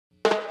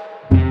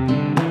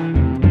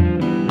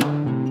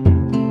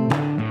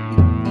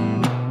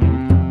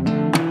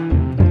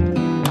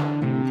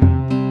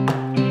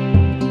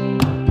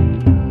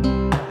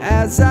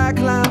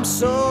I'm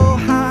so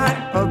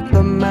high up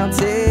the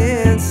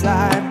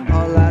mountainside,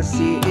 all I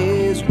see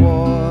is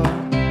war.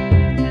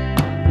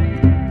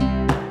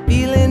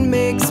 Feeling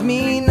makes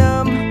me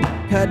numb,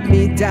 cut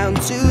me down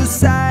to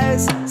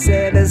size,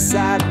 set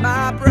aside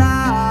my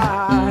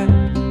pride.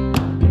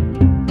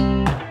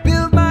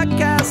 Build my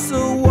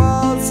castle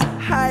walls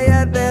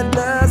higher than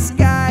the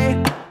sky,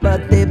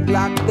 but they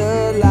block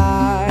the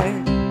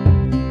light.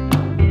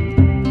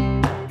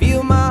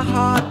 Feel my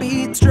heart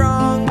beat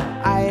strong,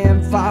 I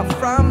am far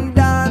from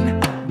done,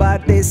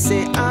 but they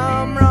say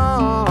I'm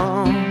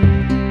wrong.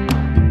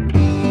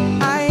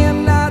 I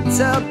am not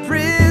a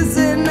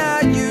prisoner,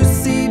 you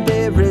see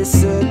there is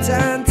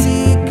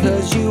certainty,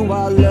 'cause you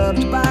are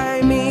loved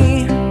by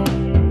me.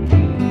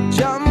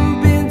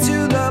 Jump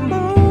into the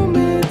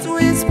moment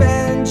we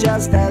spend,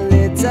 just a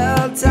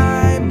little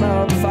time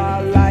of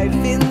our life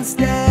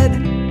instead.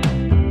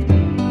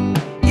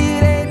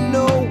 It ain't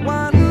no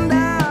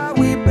wonder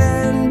we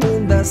bend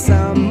in the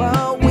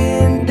summer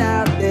wind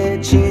out there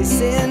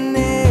chasing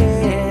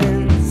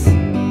ends.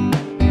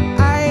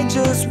 I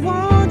just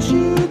want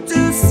you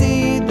to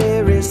see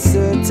there is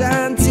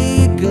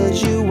certainty,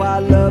 'cause you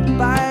are loved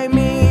by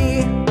me.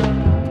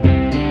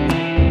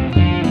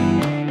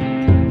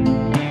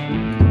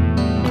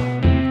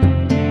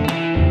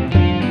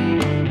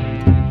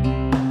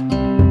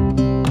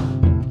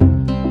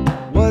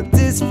 What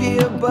is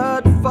fear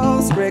but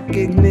false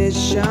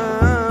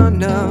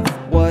recognition of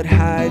what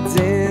hides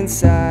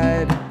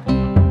inside?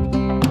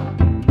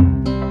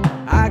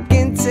 I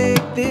can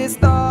take this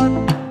thought,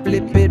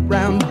 flip it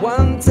round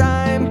one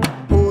time,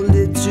 hold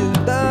it to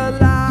the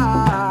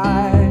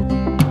light.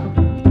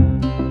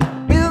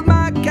 Build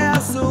my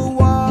castle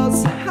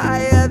walls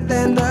higher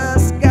than the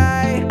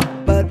sky,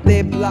 but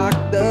they block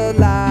the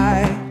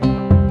light.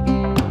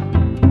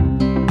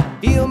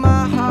 Feel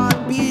my heart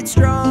beat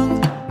strong,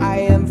 I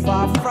am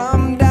far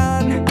from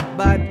done,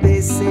 but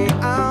they say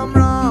I'm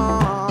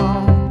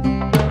wrong.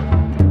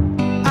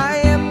 I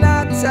am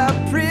not a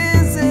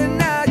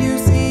prisoner, you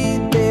see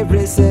there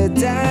is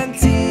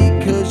certainty,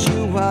 'cause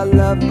you are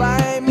loved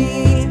by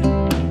me.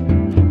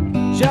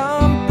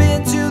 Jump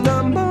into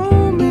the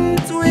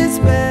moment we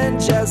spent,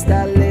 just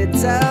a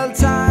little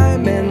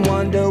time, and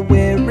wonder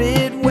where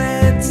it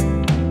went.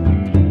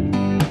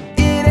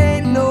 It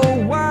ain't no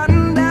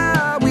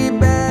wonder we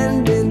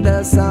bend in the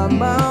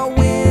summer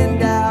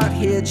wind out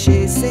here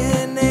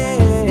chasing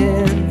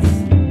ends.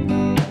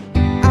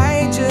 I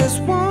just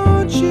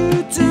want you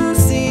to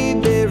see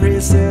there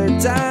is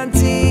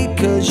certainty,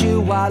 'cause you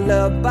are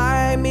loved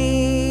by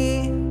me.